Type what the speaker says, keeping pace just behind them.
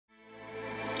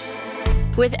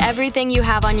With everything you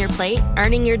have on your plate,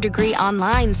 earning your degree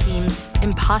online seems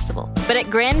impossible. But at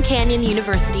Grand Canyon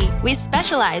University, we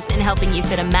specialize in helping you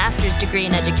fit a master's degree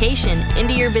in education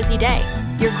into your busy day.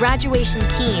 Your graduation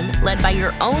team, led by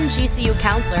your own GCU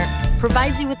counselor,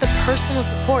 provides you with the personal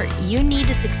support you need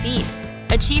to succeed.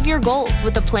 Achieve your goals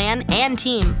with a plan and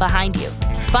team behind you.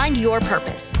 Find your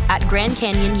purpose at Grand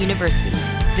Canyon University.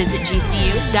 Visit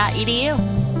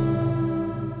gcu.edu.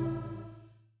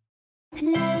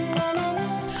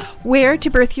 Where to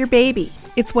birth your baby.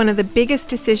 It's one of the biggest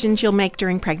decisions you'll make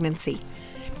during pregnancy.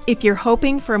 If you're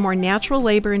hoping for a more natural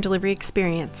labor and delivery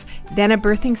experience, then a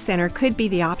birthing center could be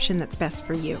the option that's best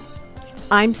for you.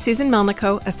 I'm Susan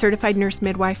Melnico, a certified nurse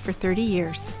midwife for 30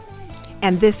 years.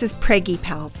 And this is Preggy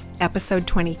Pals, episode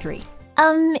 23.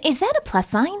 Is that a plus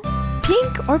sign?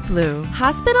 Pink or blue?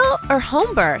 Hospital or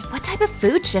home birth? What type of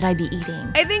food should I be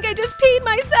eating? I think I just peed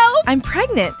myself. I'm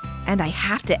pregnant, and I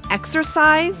have to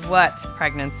exercise. What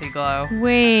pregnancy glow?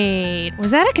 Wait,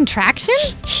 was that a contraction?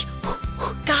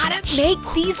 Gotta make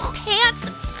these pants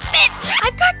fit.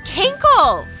 I've got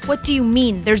kinkles. What do you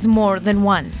mean there's more than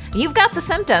one? You've got the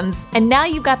symptoms, and now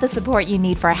you've got the support you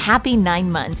need for a happy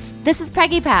 9 months. This is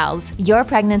Preggy Pals, your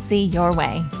pregnancy, your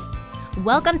way.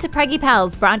 Welcome to Preggy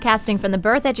Pals, broadcasting from the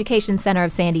Birth Education Center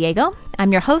of San Diego.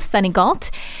 I'm your host, Sunny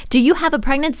Galt. Do you have a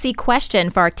pregnancy question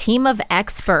for our team of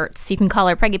experts? You can call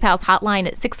our Preggy Pals hotline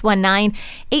at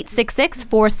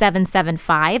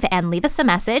 619-866-4775 and leave us a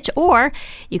message, or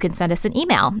you can send us an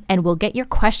email and we'll get your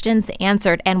questions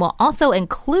answered, and we'll also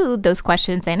include those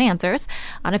questions and answers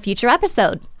on a future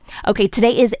episode. Okay,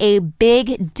 today is a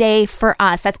big day for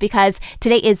us. That's because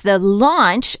today is the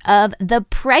launch of the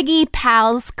Preggy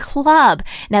Pals Club.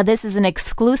 Now, this is an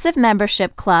exclusive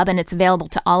membership club, and it's available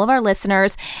to all of our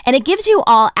listeners, and it gives you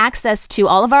all access to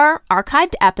all of our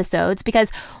archived episodes,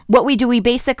 because what we do,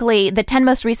 the 10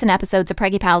 most recent episodes of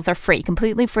Preggy Pals are free,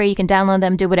 completely free. You can download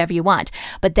them, do whatever you want.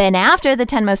 But then after the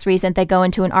 10 most recent, they go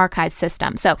into an archive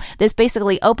system. So this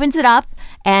basically opens it up,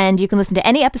 and you can listen to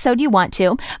any episode you want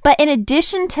to. But in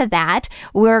addition to that,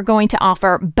 we're going to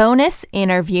offer bonus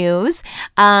interviews,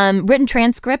 written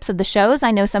transcripts of the shows.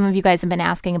 I know some of you guys have been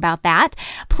asking about that,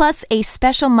 plus a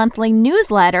special monthly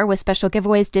newsletter with special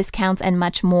giveaways, discounts, and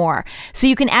much more. So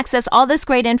you can access all this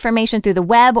great information through the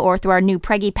web or through our new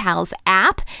Preggy Pals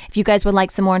app. If you guys would like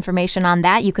some more information on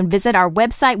that, you can visit our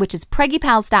website, which is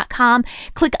preggypals.com.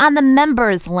 Click on the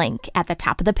members link at the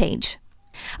top of the page.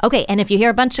 Okay, and if you hear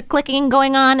a bunch of clicking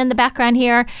going on in the background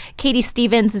here, Katie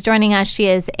Stevens is joining us. She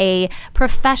is a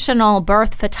professional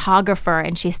birth photographer,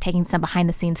 and she's taking some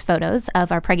behind-the-scenes photos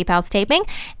of our Preggy Pals taping,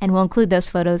 and we'll include those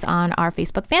photos on our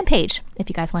Facebook fan page if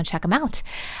you guys want to check them out.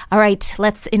 All right,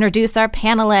 let's introduce our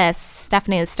panelists.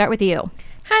 Stephanie, let's start with you.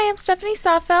 Hi, I'm Stephanie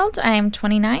Sawfeld. I am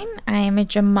 29. I am a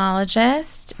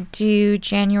gemologist, due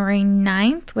January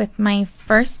 9th with my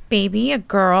first baby, a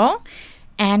girl,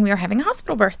 and we are having a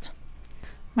hospital birth.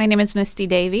 My name is Misty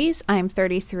Davies. I'm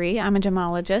 33. I'm a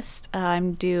gemologist.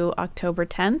 I'm due October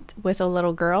 10th with a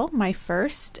little girl, my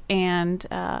first, and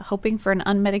hoping for an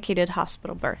unmedicated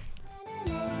hospital birth.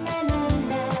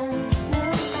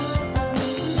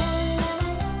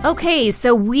 Okay,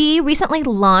 so we recently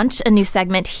launched a new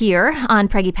segment here on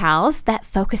Preggy Pals that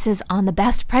focuses on the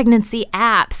best pregnancy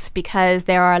apps, because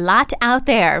there are a lot out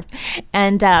there.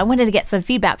 And I wanted to get some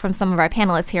feedback from some of our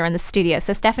panelists here in the studio.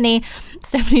 So Stephanie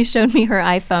showed me her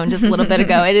iPhone just a little bit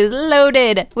ago. It is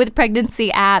loaded with pregnancy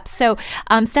apps. So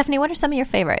Stephanie, what are some of your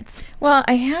favorites? Well,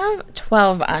 I have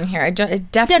 12 on here. I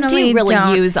definitely do you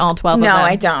really use all 12 of them? No,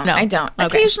 I don't. No. I don't.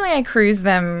 Okay. Occasionally I cruise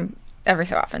them every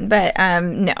so often, but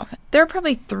no. There are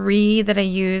probably 3 that I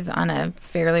use on a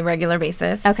fairly regular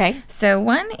basis. Okay. So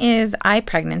one is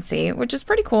iPregnancy, which is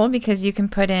pretty cool because you can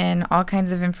put in all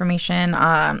kinds of information,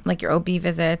 like your OB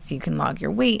visits. You can log your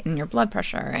weight and your blood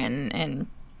pressure and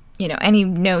you know, any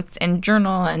notes and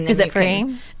journal. And is it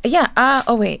free? Yeah.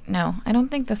 Oh wait, no, I don't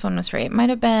think this one was free. It might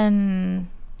have been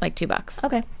like $2.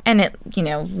 Okay. And it,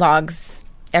 logs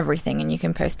everything, and you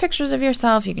can post pictures of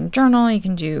yourself, you can journal, you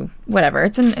can do whatever.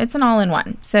 It's an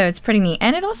all-in-one, so it's pretty neat.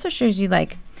 And it also shows you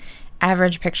like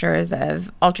average pictures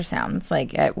of ultrasounds,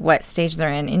 like at what stage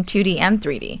they're in 2D and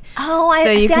 3D. Oh, I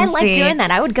like doing that.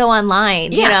 I would go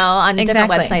online, on different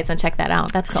websites and check that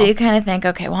out. That's cool. So you kind of think,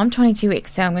 okay, well, I'm 22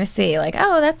 weeks, so I'm going to see like,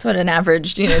 oh, that's what an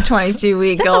average,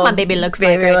 22-week that's old what my baby looks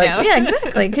like right now. Yeah,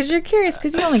 exactly, because you're curious,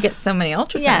 because you only get so many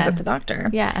ultrasounds at the doctor.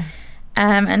 Yeah.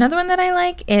 Another one that I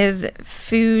like is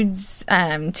foods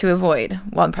to avoid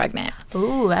while pregnant.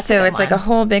 Ooh, that's so a good it's like one. a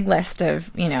whole big list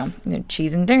of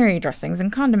cheese and dairy, dressings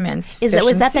and condiments. Was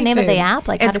that the name of the app?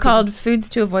 Like, it's called Foods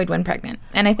to Avoid When Pregnant,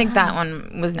 and I think that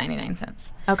one was 99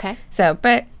 cents. Okay. So,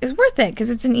 but it's worth it because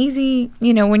it's an easy,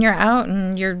 when you're out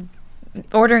and you're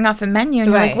ordering off a menu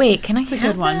and you're like, wait, can I have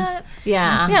good one. that?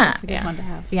 Yeah. Yeah. It's a good one to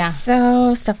have. Yeah.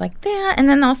 So stuff like that, and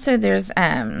then also there's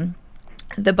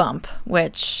the Bump,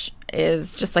 which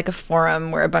is just like a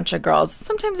forum where a bunch of girls.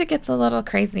 Sometimes it gets a little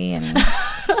crazy and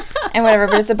and whatever,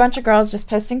 but it's a bunch of girls just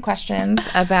posting questions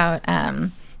about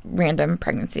random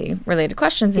pregnancy related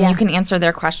questions, and you can answer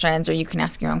their questions or you can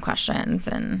ask your own questions,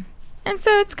 and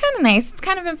so it's kind of nice. It's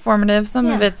kind of informative. Some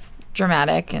of it's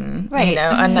dramatic and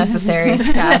unnecessary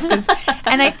stuff.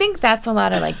 And I think that's a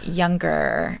lot of like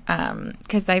younger,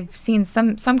 because I've seen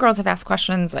some girls have asked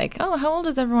questions like, "Oh, how old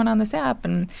is everyone on this app?"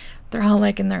 And they're all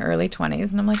like in their early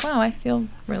 20s, and I'm like, wow, I feel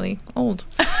really old.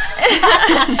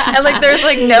 And like there's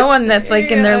like no one that's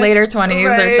like in their later 20s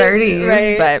or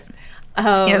 30s, but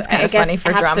it's kind of funny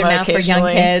for drama now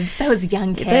occasionally. For young kids. Those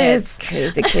young kids. Those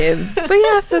crazy kids. But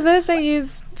yeah, so those I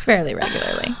use fairly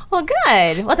regularly. Well,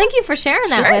 good. Well, thank you for sharing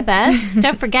that with us.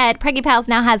 Don't forget, Preggy Pals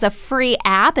now has a free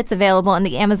app. It's available in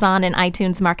the Amazon and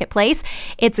iTunes marketplace.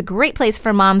 It's a great place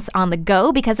for moms on the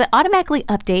go because it automatically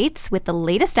updates with the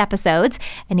latest episodes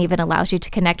and even allows you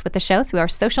to connect with the show through our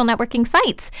social networking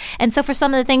sites. And so for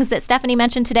some of the things that Stephanie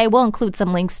mentioned today, we'll include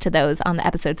some links to those on the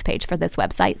episodes page for this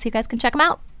website so you guys can check them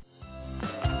out.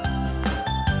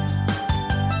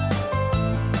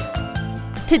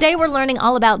 Today, we're learning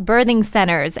all about birthing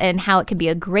centers and how it can be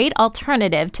a great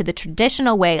alternative to the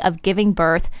traditional way of giving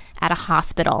birth at a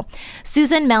hospital.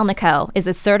 Susan Melnico is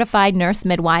a certified nurse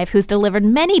midwife who's delivered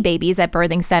many babies at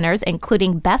birthing centers,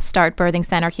 including Best Start Birthing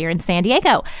Center here in San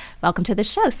Diego. Welcome to the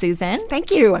show, Susan. Thank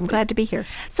you. I'm glad to be here.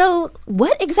 So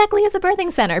what exactly is a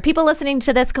birthing center? People listening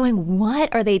to this going,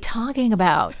 what are they talking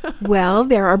about? Well,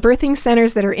 there are birthing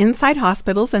centers that are inside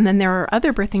hospitals, and then there are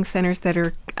other birthing centers that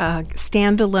are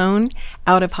standalone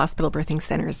out of hospital birthing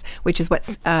centers, which is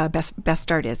what Best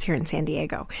Start is here in San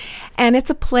Diego. And it's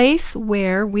a place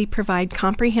where we provide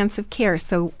comprehensive care.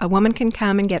 So a woman can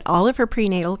come and get all of her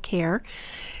prenatal care,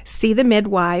 see the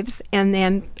midwives, and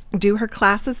then do her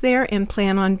classes there and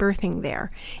plan on birthing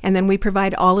there. And then we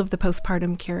provide all of the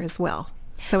postpartum care as well.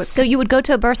 So you would go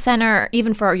to a birth center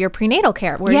even for your prenatal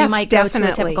care, where you might go to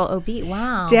a typical OB.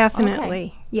 Wow.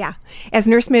 Definitely. Okay. Yeah.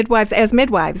 As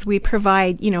midwives, we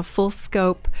provide, full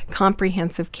scope,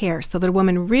 comprehensive care so that a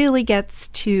woman really gets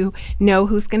to know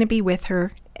who's going to be with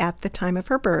her at the time of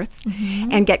her birth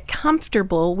and get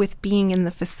comfortable with being in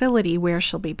the facility where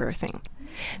she'll be birthing.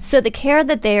 So the care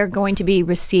that they are going to be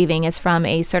receiving is from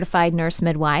a certified nurse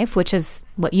midwife, which is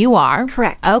what you are.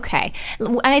 Correct. Okay.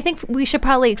 And I think we should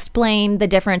probably explain the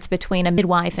difference between a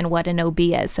midwife and what an OB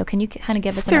is. So can you kind of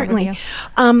give us an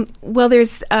overview? Well,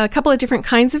 there's a couple of different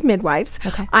kinds of midwives.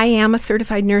 Okay. I am a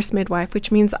certified nurse midwife,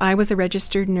 which means I was a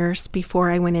registered nurse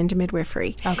before I went into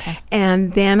midwifery. Okay.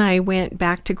 And then I went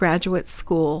back to graduate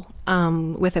school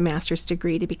with a master's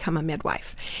degree to become a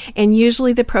midwife. And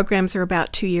usually the programs are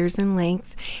about 2 years in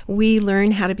length. We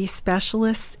learn how to be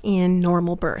specialists in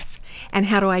normal birth and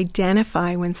how to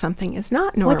identify when something is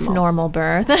not normal. What's normal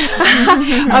birth?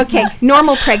 Okay,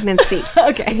 normal pregnancy.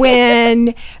 Okay.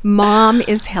 When mom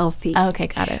is healthy. Okay,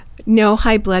 got it. No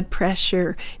high blood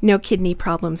pressure, no kidney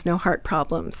problems, no heart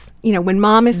problems. When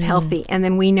mom is healthy, and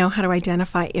then we know how to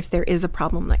identify if there is a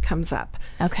problem that comes up.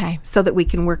 Okay. So that we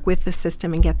can work with the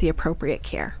system and get the appropriate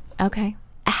care. Okay.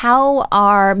 How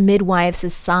are midwives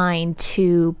assigned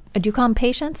to, do you call them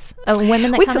patients?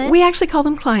 Women that come in? We actually call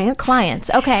them clients. Clients.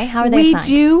 Okay. How are they assigned? We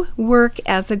do work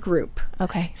as a group.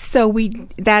 Okay. So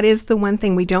that is the one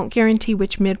thing. We don't guarantee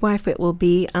which midwife it will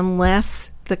be unless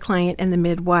the client and the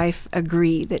midwife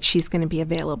agree that she's going to be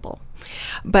available.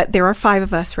 But there are 5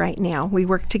 of us right now. We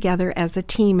work together as a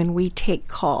team and we take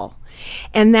call.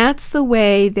 And that's the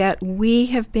way that we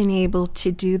have been able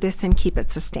to do this and keep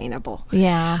it sustainable.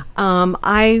 Yeah.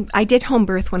 I did home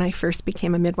birth when I first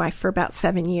became a midwife for about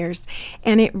 7 years,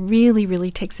 and it really, really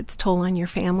takes its toll on your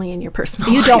family and your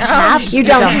personal life. You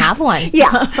don't have one.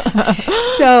 Yeah.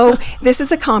 So this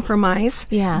is a compromise.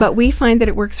 Yeah. But we find that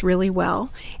it works really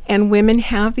well, and women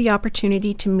have the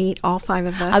opportunity to meet all 5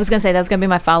 of us. I was going to say that was going to be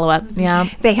my follow-up. Yeah.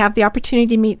 They have the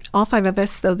opportunity to meet all 5 of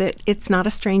us so that it's not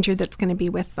a stranger that's going to be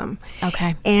with them.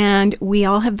 Okay. And we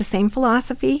all have the same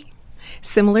philosophy,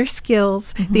 similar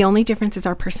skills. The only difference is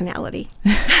our personality.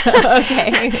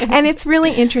 Okay. And it's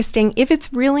really interesting. If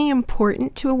it's really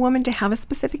important to a woman to have a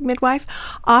specific midwife,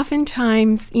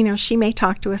 oftentimes, she may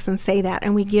talk to us and say that,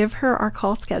 and we give her our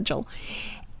call schedule.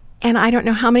 And I don't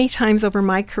know how many times over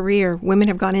my career women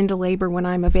have gone into labor when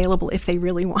I'm available if they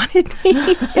really wanted me.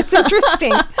 It's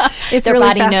interesting. It's Their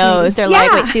really body knows. They're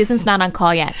like, wait, Susan's not on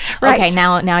call yet. Right. Okay,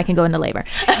 now I can go into labor.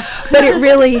 But it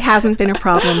really hasn't been a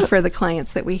problem for the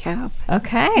clients that we have.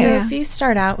 Okay. So if you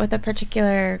start out with a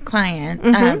particular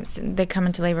client, so they come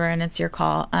into labor and it's your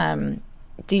call,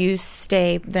 do you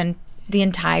stay then the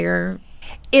entire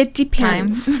It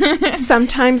depends.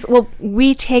 Sometimes,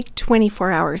 we take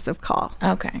 24 hours of call.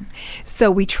 Okay. So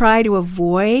we try to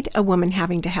avoid a woman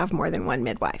having to have more than one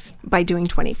midwife by doing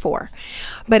 24.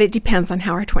 But it depends on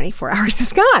how our 24 hours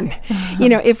has gone. You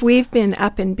know, if we've been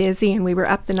up and busy and we were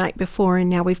up the night before and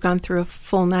now we've gone through a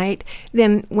full night,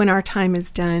 then when our time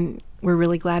is done, we're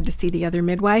really glad to see the other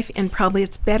midwife. And probably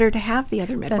it's better to have the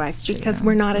other midwife because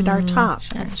we're not at our top.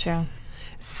 That's true.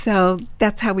 So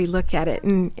that's how we look at it.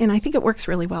 And I think it works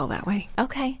really well that way.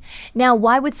 Okay. Now,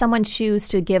 why would someone choose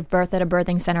to give birth at a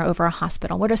birthing center over a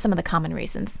hospital? What are some of the common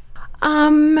reasons?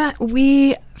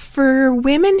 For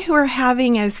women who are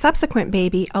having a subsequent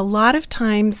baby, a lot of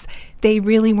times they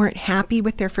really weren't happy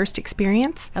with their first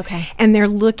experience. Okay. And they're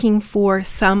looking for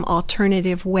some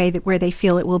alternative way where they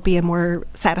feel it will be a more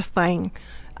satisfying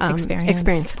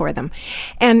experience for them.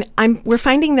 And we're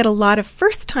finding that a lot of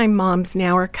first-time moms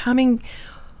now are coming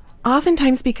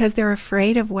oftentimes because they're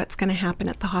afraid of what's going to happen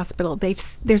at the hospital.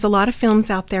 There's a lot of films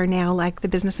out there now, like The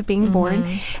Business of Being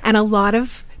Born, and a lot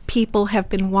of people have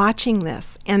been watching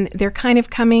this, and they're kind of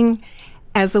coming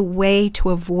as a way to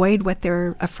avoid what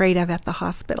they're afraid of at the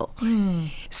hospital.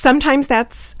 Sometimes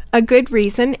that's a good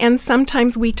reason, and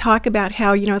sometimes we talk about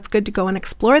how, it's good to go and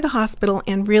explore the hospital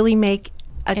and really make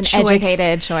an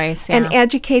educated choice. Yeah. An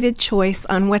educated choice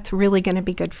on what's really going to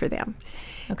be good for them.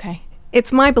 Okay.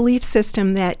 It's my belief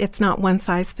system that it's not one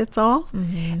size fits all,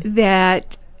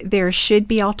 that there should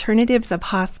be alternatives of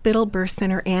hospital, birth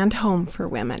center, and home for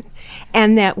women,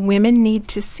 and that women need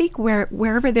to seek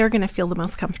wherever they're going to feel the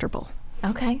most comfortable.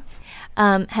 Okay.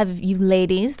 Have you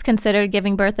ladies considered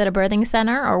giving birth at a birthing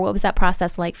center, or what was that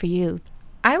process like for you?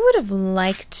 I would have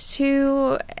liked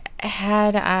to,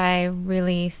 had I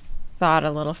really thought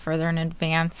a little further in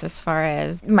advance as far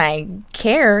as my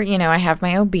care. I have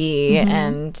my OB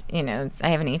and, I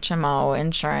have an HMO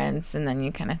insurance, and then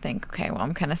you kind of think, okay, well,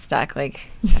 I'm kind of stuck.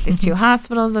 Like, got these two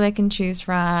hospitals that I can choose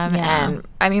from. Yeah. And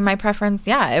I mean, my preference,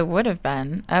 it would have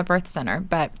been a birth center,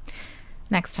 but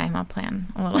next time I'll plan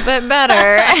a little bit better.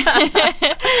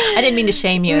 I didn't mean to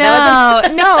shame you. No,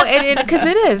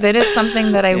 because it is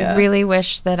something that I really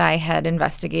wish that I had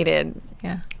investigated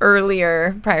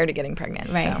earlier prior to getting pregnant.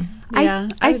 Right. So.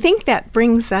 I think that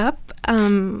brings up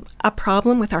a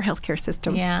problem with our healthcare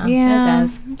system. Yeah,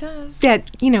 it does.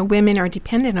 That, women are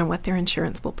dependent on what their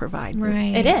insurance will provide.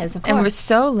 Right. It is, of course. And we're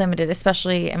so limited,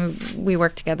 especially, we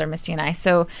work together, Misty and I.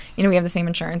 So, we have the same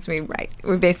insurance. We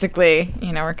basically,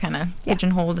 we're kind of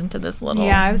pigeonholed into this little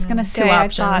I was going to say, I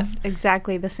options. thought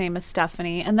exactly the same as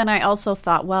Stephanie. And then I also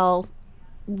thought, well,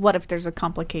 what if there's a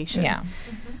complication? Yeah.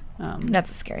 That's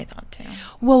a scary thought, too.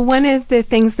 Well, one of the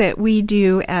things that we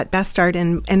do at Best Start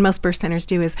and most birth centers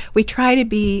do is we try to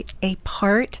be a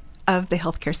part of the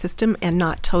healthcare system and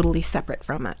not totally separate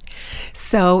from it.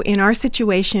 So in our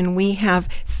situation, we have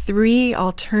 3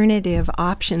 alternative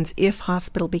options if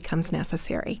hospital becomes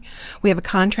necessary. We have a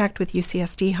contract with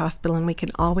UCSD Hospital, and we can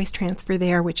always transfer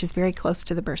there, which is very close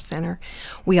to the birth center.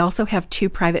 We also have 2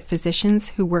 private physicians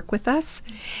who work with us,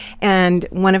 and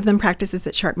one of them practices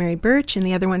at Sharp Mary Birch, and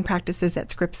the other one practices at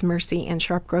Scripps Mercy and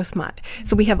Sharp Grossmont.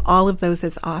 So we have all of those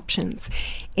as options,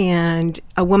 and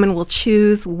a woman will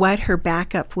choose what her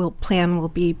backup plan will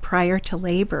be prior to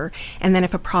labor, and then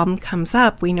if a problem comes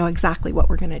up, we know exactly what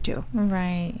we're going to do.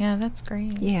 Right. Yeah, that's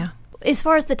great. Yeah. As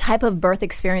far as the type of birth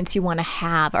experience you want to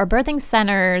have, are birthing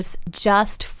centers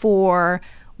just for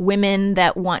women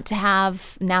that want to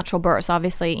have natural births?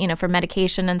 Obviously, for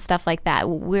medication and stuff like that.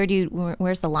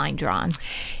 Where's the line drawn?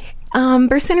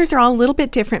 Birth centers are all a little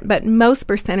bit different, but most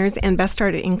birth centers, and Best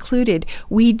Start included,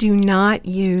 we do not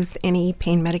use any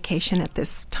pain medication at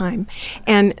this time.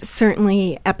 And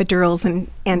certainly epidurals and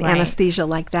anesthesia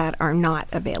like that are not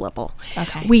available.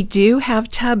 Okay. We do have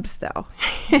tubs, though.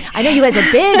 I know you guys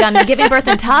are big on giving birth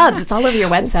in tubs. It's all over your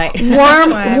website.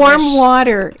 Warm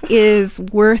water is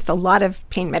worth a lot of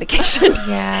pain medication.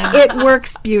 Yeah. It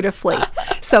works beautifully.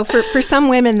 So for some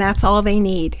women, that's all they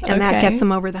need, and that gets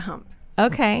them over the hump.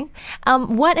 Okay.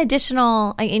 What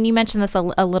additional, and you mentioned this a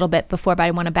little bit before, but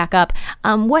I want to back up.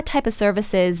 What type of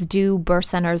services do birth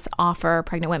centers offer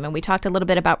pregnant women? We talked a little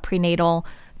bit about prenatal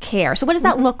care. So what does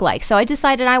that look like? So I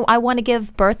decided I want to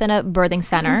give birth in a birthing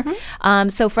center.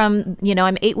 So from,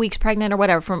 I'm 8 weeks pregnant or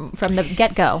whatever, from the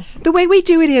get-go. The way we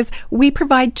do it is we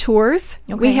provide tours.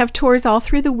 Okay. We have tours all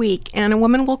through the week, and a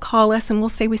woman will call us and we'll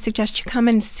say, we suggest you come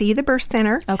and see the birth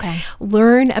center. Okay.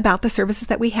 Learn about the services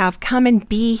that we have. Come and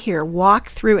be here. Walk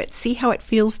through it. See how it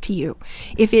feels to you.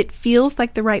 If it feels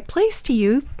like the right place to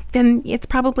you, then it's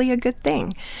probably a good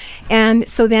thing. And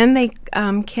so then they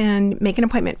can make an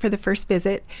appointment for the first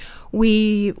visit.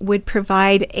 We would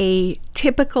provide a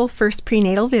typical first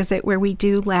prenatal visit where we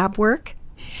do lab work.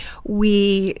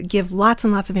 We give lots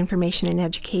and lots of information and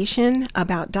education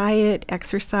about diet,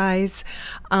 exercise,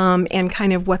 and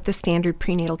kind of what the standard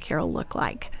prenatal care will look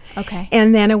like. Okay.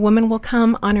 And then a woman will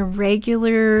come on a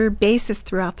regular basis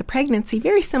throughout the pregnancy,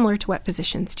 very similar to what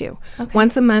physicians do. Okay.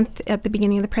 Once a month at the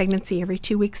beginning of the pregnancy, every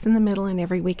 2 weeks in the middle, and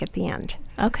every week at the end.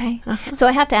 Okay. So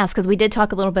I have to ask, because we did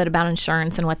talk a little bit about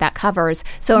insurance and what that covers.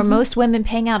 So are most women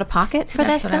paying out of pocket for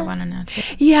That's this? what I want to know too.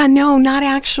 Yeah, no, not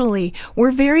actually.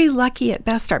 We're very lucky at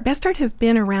Best Start. Best Start has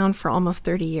been around for almost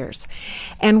 30 years.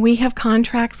 And we have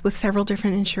contracts with several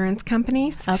different insurance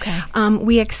companies. Okay.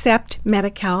 We accept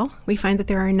Medi-Cal. We find that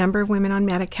there are a number of women on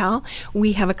Medi-Cal.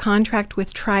 We have a contract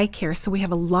with TRICARE, so we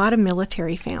have a lot of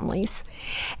military families.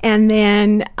 And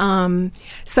then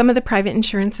some of the private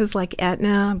insurances like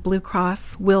Aetna, Blue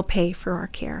Cross will pay for our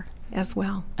care as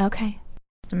well. Okay.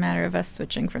 It's a matter of us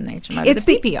switching from the HMO It's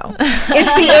to the PPO.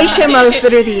 It's the HMOs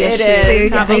that are the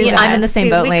issue. I'm in the same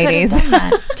boat, ladies.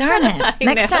 Darn it.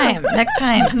 Next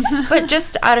time. But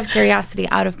just out of curiosity,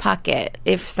 out of pocket,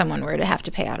 if someone were to have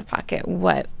to pay out of pocket,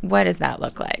 what does that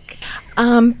look like?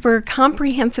 For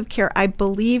comprehensive care, I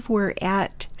believe we're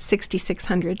at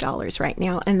 $6,600 right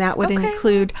now, and that would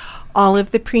include all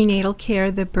of the prenatal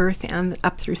care, the birth, and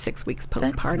up through 6 weeks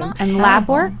postpartum. And lab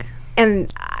work?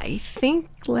 And I think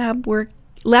lab work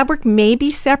may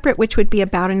be separate, which would be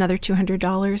about another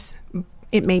 $200.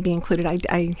 It may be included.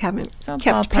 I haven't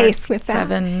kept pace with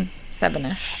that.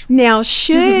 Seven-ish. Now,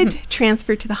 should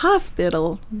transfer to the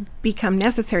hospital become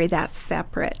necessary, that's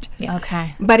separate. Yeah.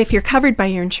 Okay. But if you're covered by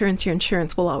your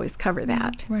insurance will always cover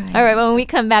that. Right. All right, well, when we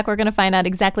come back, we're going to find out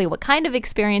exactly what kind of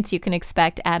experience you can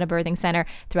expect at a birthing center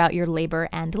throughout your labor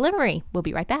and delivery. We'll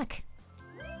be right back.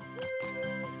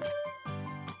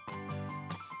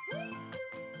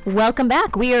 Welcome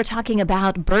back. We are talking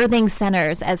about birthing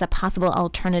centers as a possible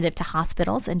alternative to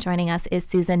hospitals. And joining us is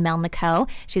Susan Melnico.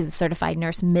 She's a certified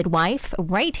nurse midwife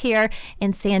right here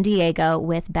in San Diego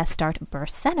with Best Start Birth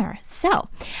Center. So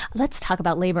let's talk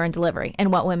about labor and delivery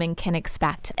and what women can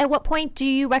expect. At what point do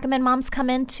you recommend moms come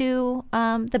into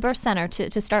the birth center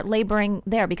to start laboring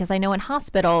there? Because I know in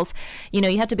hospitals,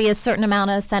 you have to be a certain amount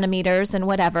of centimeters and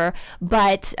whatever,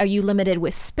 but are you limited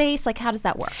with space? Like, how does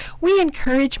that work? We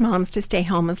encourage moms to stay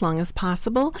home as long as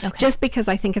possible, just because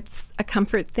I think it's a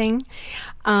comfort thing.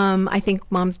 I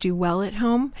think moms do well at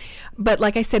home. But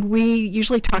like I said, we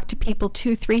usually talk to people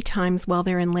 2-3 times while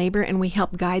they're in labor, and we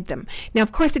help guide them. Now,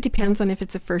 of course, it depends on if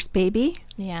it's a first baby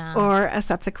or a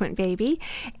subsequent baby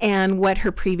and what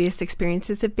her previous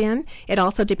experiences have been. It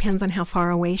also depends on how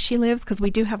far away she lives, because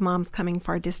we do have moms coming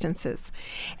far distances.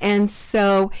 And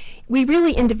so we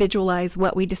really individualize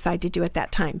what we decide to do at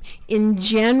that time. In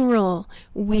general,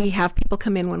 we have people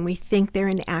come in when we think they're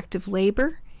in active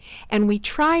labor, and we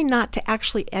try not to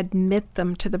actually admit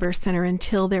them to the birth center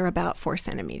until they're about 4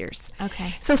 centimeters.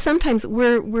 Okay. So sometimes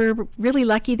we're really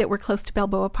lucky that we're close to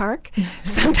Balboa Park.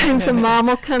 Sometimes a mom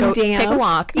will come down. Take a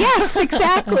walk. Yes,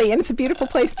 exactly. And it's a beautiful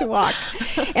place to walk.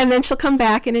 And then she'll come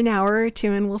back in an hour or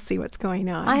two, and we'll see what's going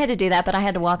on. I had to do that, but I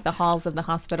had to walk the halls of the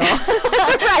hospital.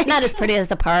 Right. Not as pretty as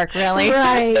the park, really.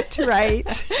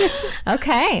 Right.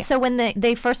 Okay. So when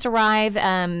they first arrive,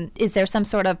 is there some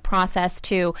sort of process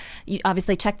to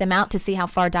obviously check them out to see how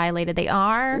far dilated they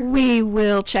are? We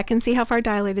will check and see how far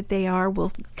dilated they are.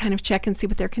 We'll kind of check and see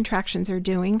what their contractions are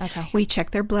doing. Okay. We check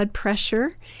their blood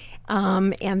pressure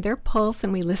and their pulse,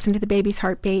 and we listen to the baby's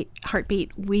heartbeat.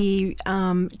 We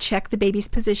check the baby's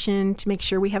position to make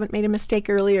sure we haven't made a mistake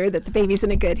earlier, that the baby's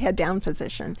in a good head-down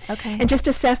position. Okay. And just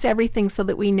assess everything so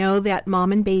that we know that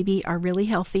mom and baby are really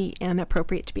healthy and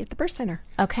appropriate to be at the birth center.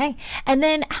 Okay. And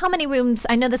then how many rooms,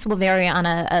 I know this will vary on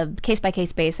a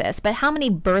case-by-case basis, but how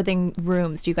many birthing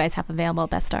rooms do you guys have available at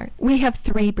Best Start? We have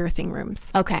 3 birthing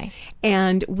rooms. Okay.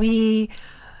 And we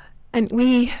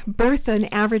birth an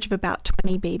average of about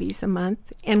 20 babies a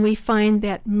month, and we find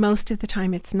that most of the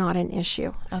time it's not an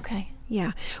issue. Okay.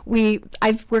 Yeah.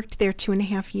 I've worked there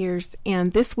 2.5 years,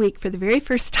 and this week, for the very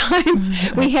first time,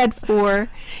 we had 4,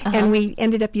 and we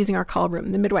ended up using our call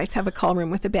room. The midwives have a call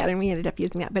room with a bed, and we ended up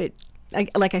using that, but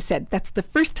like I said, that's the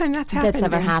first time that's happened. That's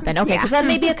ever happened. Okay, because that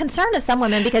may be a concern of some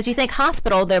women because you think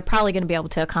hospital, they're probably going to be able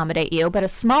to accommodate you, but a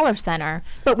smaller center,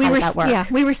 but we how were, does that work? Yeah,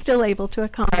 we were still able to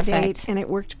accommodate, Perfect. and it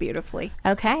worked beautifully.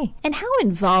 Okay. And how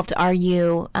involved are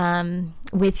you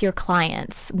with your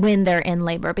clients when they're in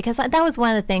labor? Because that was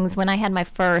one of the things when I had my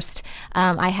first,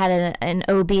 I had an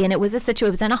OB, and it was it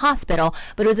was in a hospital,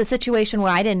 but it was a situation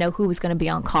where I didn't know who was going to be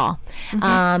on call.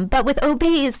 But with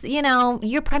OBs,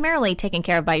 you're primarily taken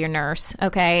care of by your nurse,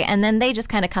 okay? And then they just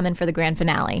kind of come in for the grand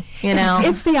finale,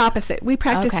 It's the opposite. We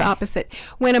practice Okay. the opposite.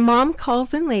 When a mom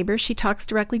calls in labor, she talks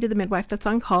directly to the midwife that's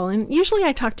on call, and usually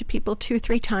I talk to people 2 or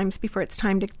 3 times before it's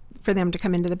time for them to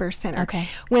come into the birth center. Okay.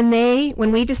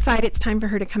 When we decide it's time for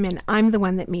her to come in, I'm the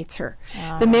one that meets her.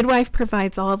 The midwife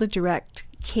provides all the direct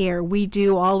care. We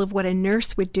do all of what a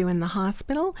nurse would do in the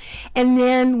hospital. And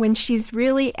then when she's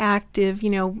really active,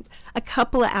 a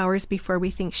couple of hours before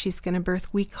we think she's going to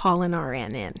birth, we call an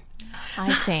RN in.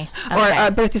 I see. Or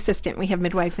a birth assistant. We have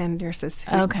midwives and nurses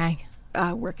who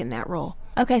work in that role.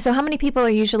 Okay, so how many people are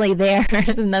usually there?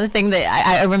 Another thing that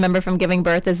I remember from giving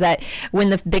birth is that when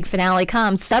the big finale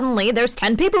comes, suddenly there's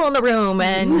 10 people in the room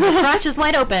and the crotch is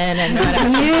wide open.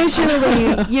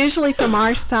 And Usually from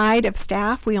our side of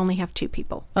staff, we only have 2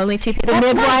 people. Only 2 people. The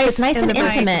That's midwife nice. It's nice and and the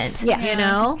intimate.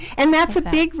 Yes. And that's a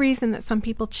big reason that some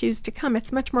people choose to come.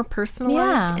 It's much more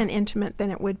personalized and intimate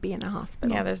than it would be in a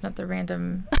hospital. Yeah, there's not the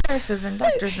random nurses and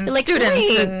doctors and Like, students.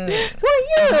 "Wait, And who are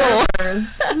you?"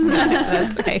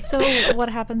 That's right. So what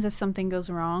happens if something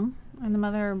goes wrong and the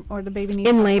mother or the baby needs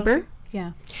In hospital labor? care?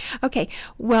 Yeah. Okay.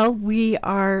 Well, we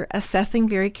are assessing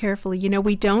very carefully.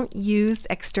 We don't use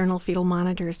external fetal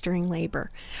monitors during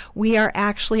labor. We are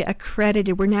actually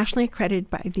accredited. We're nationally accredited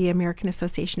by the American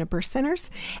Association of Birth Centers,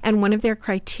 and one of their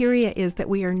criteria is that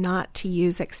we are not to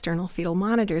use external fetal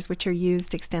monitors, which are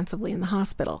used extensively in the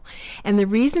hospital. And the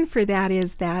reason for that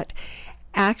is that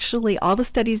actually all the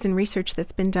studies and research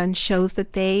that's been done shows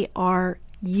that they are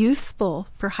useful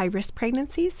for high-risk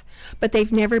pregnancies, but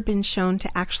they've never been shown to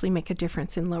actually make a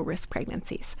difference in low-risk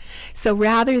pregnancies. So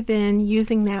rather than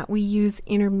using that, we use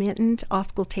intermittent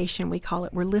auscultation, we call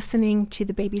it. We're listening to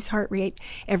the baby's heart rate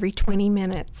every 20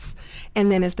 minutes.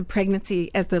 And then as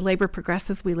the labor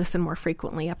progresses, we listen more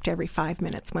frequently, up to every 5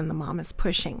 minutes when the mom is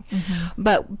pushing.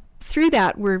 But through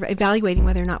that, we're evaluating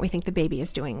whether or not we think the baby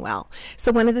is doing well.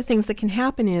 So one of the things that can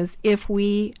happen is if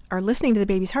we are listening to the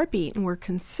baby's heartbeat and we're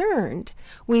concerned,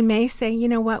 we may say, you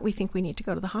know what, we think we need to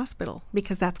go to the hospital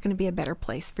because that's going to be a better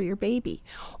place for your baby.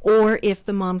 Or if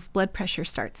the mom's blood pressure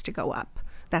starts to go up,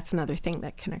 that's another thing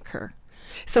that can occur.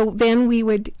 So then we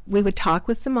would talk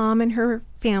with the mom and her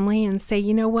family and say,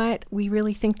 you know what, we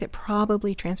really think that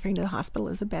probably transferring to the hospital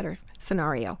is a better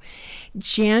scenario.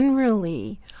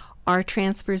 Generally, our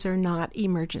transfers are not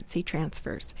emergency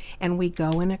transfers, and we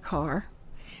go in a car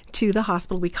to the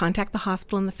hospital. We contact the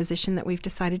hospital and the physician that we've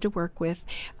decided to work with,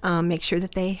 make sure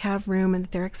that they have room and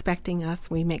that they're expecting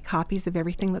us. We make copies of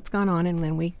everything that's gone on, and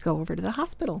then we go over to the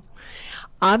hospital.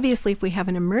 Obviously, if we have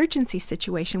an emergency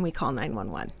situation, we call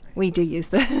 911. We do use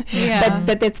but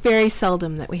it's very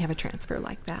seldom that we have a transfer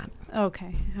like that.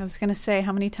 Okay. I was going to say,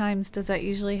 how many times does that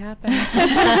usually happen?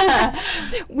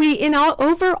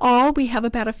 Overall, we have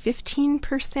about a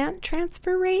 15%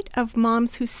 transfer rate of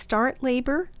moms who start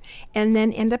labor and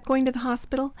then end up going to the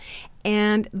hospital.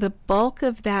 And the bulk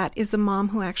of that is a mom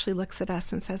who actually looks at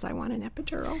us and says, I want an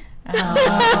epidural.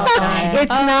 It's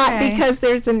not because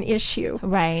there's an issue.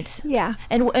 Right. Yeah.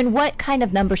 And what kind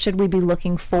of number should we be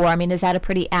looking for? I mean, is that a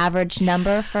pretty average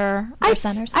number for birth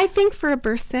centers? I think for a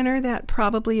birth center that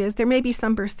probably is. There may be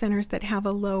some birth centers that have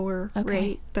a lower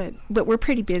rate, but we're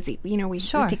pretty busy. We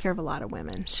take care of a lot of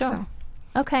women. Sure. So.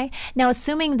 Okay. Now,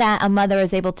 assuming that a mother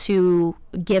is able to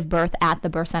give birth at the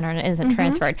birth center and isn't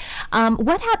transferred,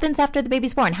 what happens after the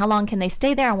baby's born? How long can they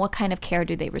stay there, and what kind of care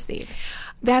do they receive?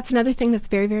 That's another thing that's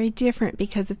very, very different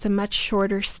because it's a much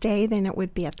shorter stay than it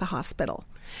would be at the hospital.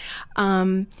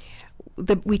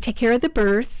 We take care of the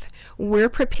birth. We're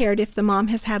prepared if the mom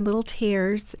has had little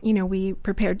tears, we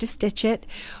prepared to stitch it.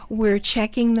 We're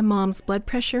checking the mom's blood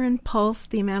pressure and pulse,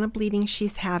 the amount of bleeding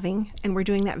she's having, and we're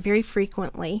doing that very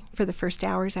frequently for the first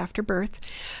hours after birth.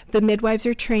 The midwives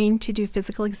are trained to do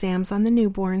physical exams on the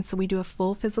newborn, so we do a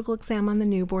full physical exam on the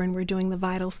newborn. We're doing the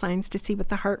vital signs to see what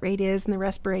the heart rate is and the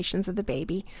respirations of the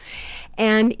baby.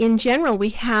 And in general, we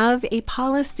have a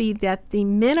policy that the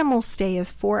minimal stay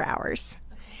is 4 hours.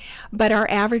 But our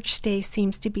average stay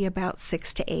seems to be about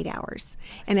 6 to 8 hours.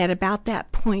 And at about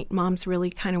that point, moms really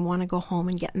kind of want to go home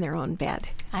and get in their own bed.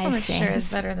 I see. Sure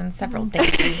is better than several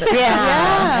days.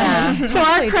 Yeah. So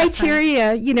our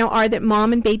criteria, are that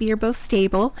mom and baby are both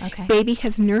stable. Okay. Baby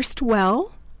has nursed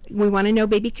well. We want to know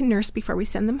baby can nurse before we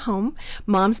send them home.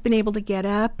 Mom's been able to get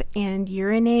up and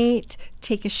urinate,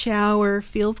 take a shower,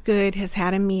 feels good, has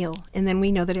had a meal, and then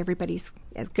we know that everybody's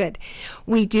good.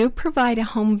 We do provide a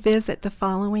home visit the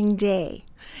following day.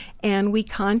 And we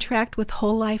contract with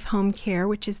Whole Life Home Care,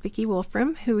 which is Vicki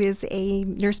Wolfram, who is a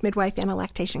nurse midwife and a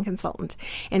lactation consultant.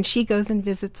 And she goes and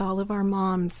visits all of our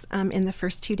moms in the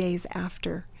first 2 days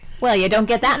after. Well, you don't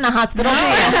get that in a hospital, do you?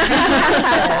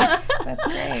 That's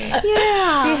great.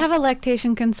 Yeah. Do you have a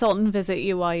lactation consultant visit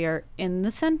you while you're in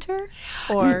the center?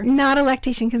 Or Not a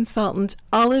lactation consultant.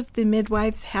 All of the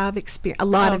midwives have a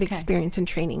lot of Okay. experience and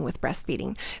training with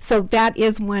breastfeeding. So that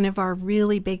is one of our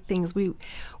really big things. We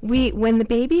when the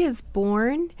baby is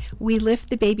born, we lift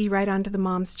the baby right onto the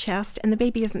mom's chest, and the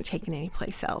baby isn't taken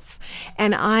anyplace else.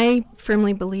 And I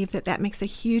firmly believe that that makes a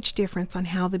huge difference on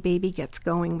how the baby gets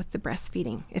going with the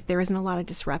breastfeeding. If there isn't a lot of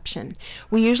disruption,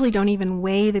 we usually don't even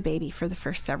weigh the baby for the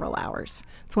first several hours.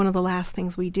 It's one of the last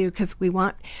things we do because we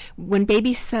want, when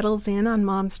baby settles in on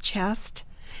mom's chest,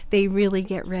 they really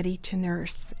get ready to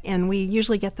nurse. And we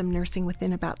usually get them nursing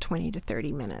within about 20 to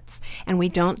 30 minutes. And we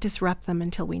don't disrupt them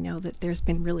until we know that there's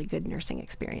been really good nursing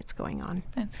experience going on.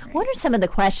 That's great. What are some of the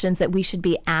questions that we should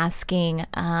be asking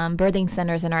birthing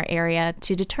centers in our area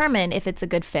to determine if it's a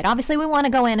good fit? Obviously, we want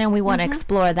to go in and we want to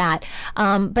explore that.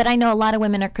 But I know a lot of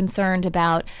women are concerned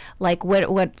about like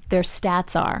what their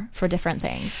stats are for different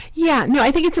things. Yeah, no,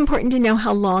 I think it's important to know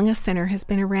how long a center has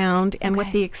been around and what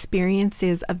Okay. the experience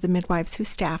is of the midwives who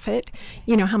staff it,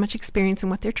 how much experience and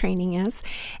what their training is,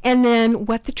 and then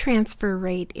what the transfer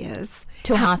rate is.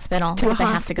 To a hospital. To a if they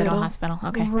have to go to a hospital.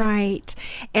 Okay. Right.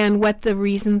 And what the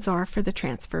reasons are for the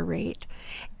transfer rate.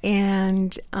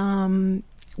 And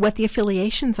what the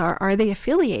affiliations are. Are they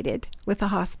affiliated with a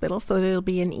hospital so that it'll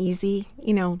be an easy,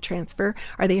 transfer?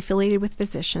 Are they affiliated with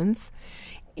physicians?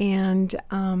 And,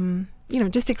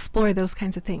 just explore those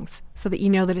kinds of things so that you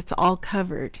know that it's all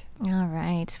covered. All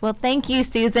right. Well, thank you,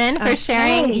 Susan, for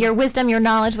sharing your wisdom, your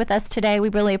knowledge with us today. We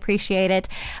really appreciate it.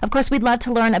 Of course, we'd love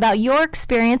to learn about your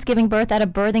experience giving birth at a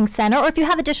birthing center, or if you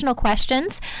have additional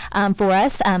questions for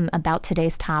us about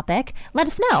today's topic, let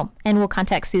us know, and we'll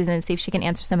contact Susan and see if she can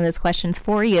answer some of those questions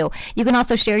for you. You can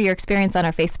also share your experience on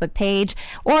our Facebook page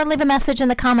or leave a message in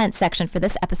the comments section for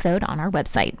this episode on our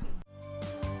website.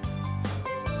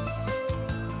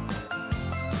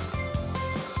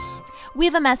 We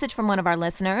have a message from one of our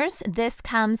listeners. This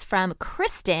comes from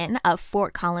Kristen of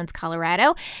Fort Collins,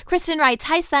 Colorado. Kristen writes,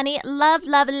 "Hi, Sunny. Loved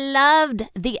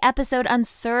the episode on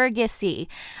surrogacy.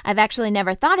 I've actually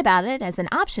never thought about it as an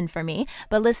option for me,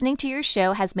 but listening to your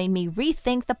show has made me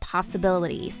rethink the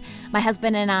possibilities. My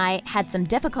husband and I had some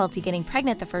difficulty getting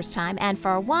pregnant the first time, and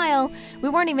for a while, we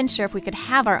weren't even sure if we could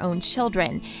have our own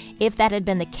children. If that had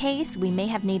been the case, we may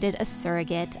have needed a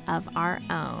surrogate of our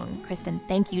own." Kristen,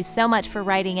 thank you so much for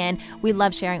writing in. We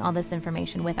love sharing all this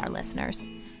information with our listeners.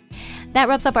 That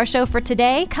wraps up our show for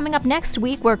today. Coming up next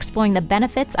week, we're exploring the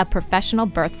benefits of professional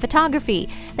birth photography.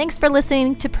 Thanks for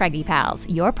listening to Preggy Pals,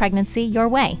 your pregnancy your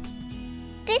way.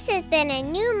 This has been a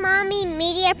New Mommy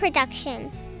Media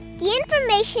production. The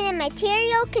information and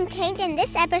material contained in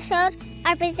this episode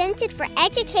are presented for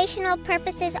educational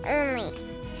purposes only.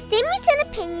 Statements and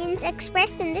opinions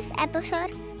expressed in this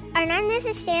episode are not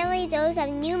necessarily those of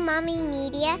New Mommy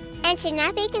Media and should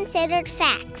not be considered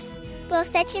facts. While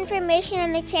such information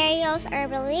and materials are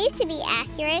believed to be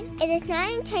accurate, it is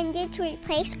not intended to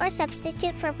replace or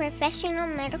substitute for professional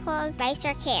medical advice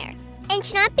or care, and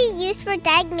should not be used for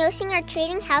diagnosing or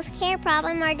treating healthcare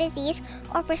problem or disease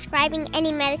or prescribing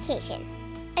any medication.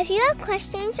 If you have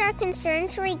questions or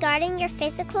concerns regarding your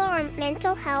physical or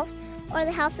mental health or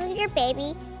the health of your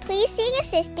baby, please seek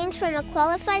assistance from a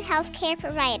qualified healthcare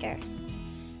provider.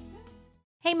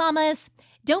 Hey mamas,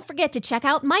 don't forget to check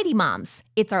out Mighty Moms.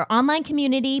 It's our online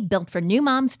community built for new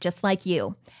moms just like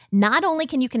you. Not only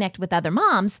can you connect with other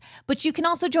moms, but you can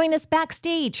also join us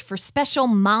backstage for special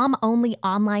mom-only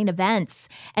online events.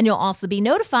 And you'll also be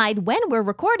notified when we're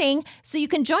recording so you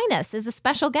can join us as a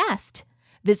special guest.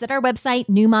 Visit our website,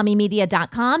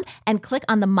 newmommymedia.com, and click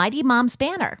on the Mighty Moms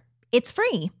banner. It's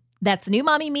free. That's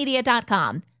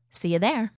newmommymedia.com. See you there.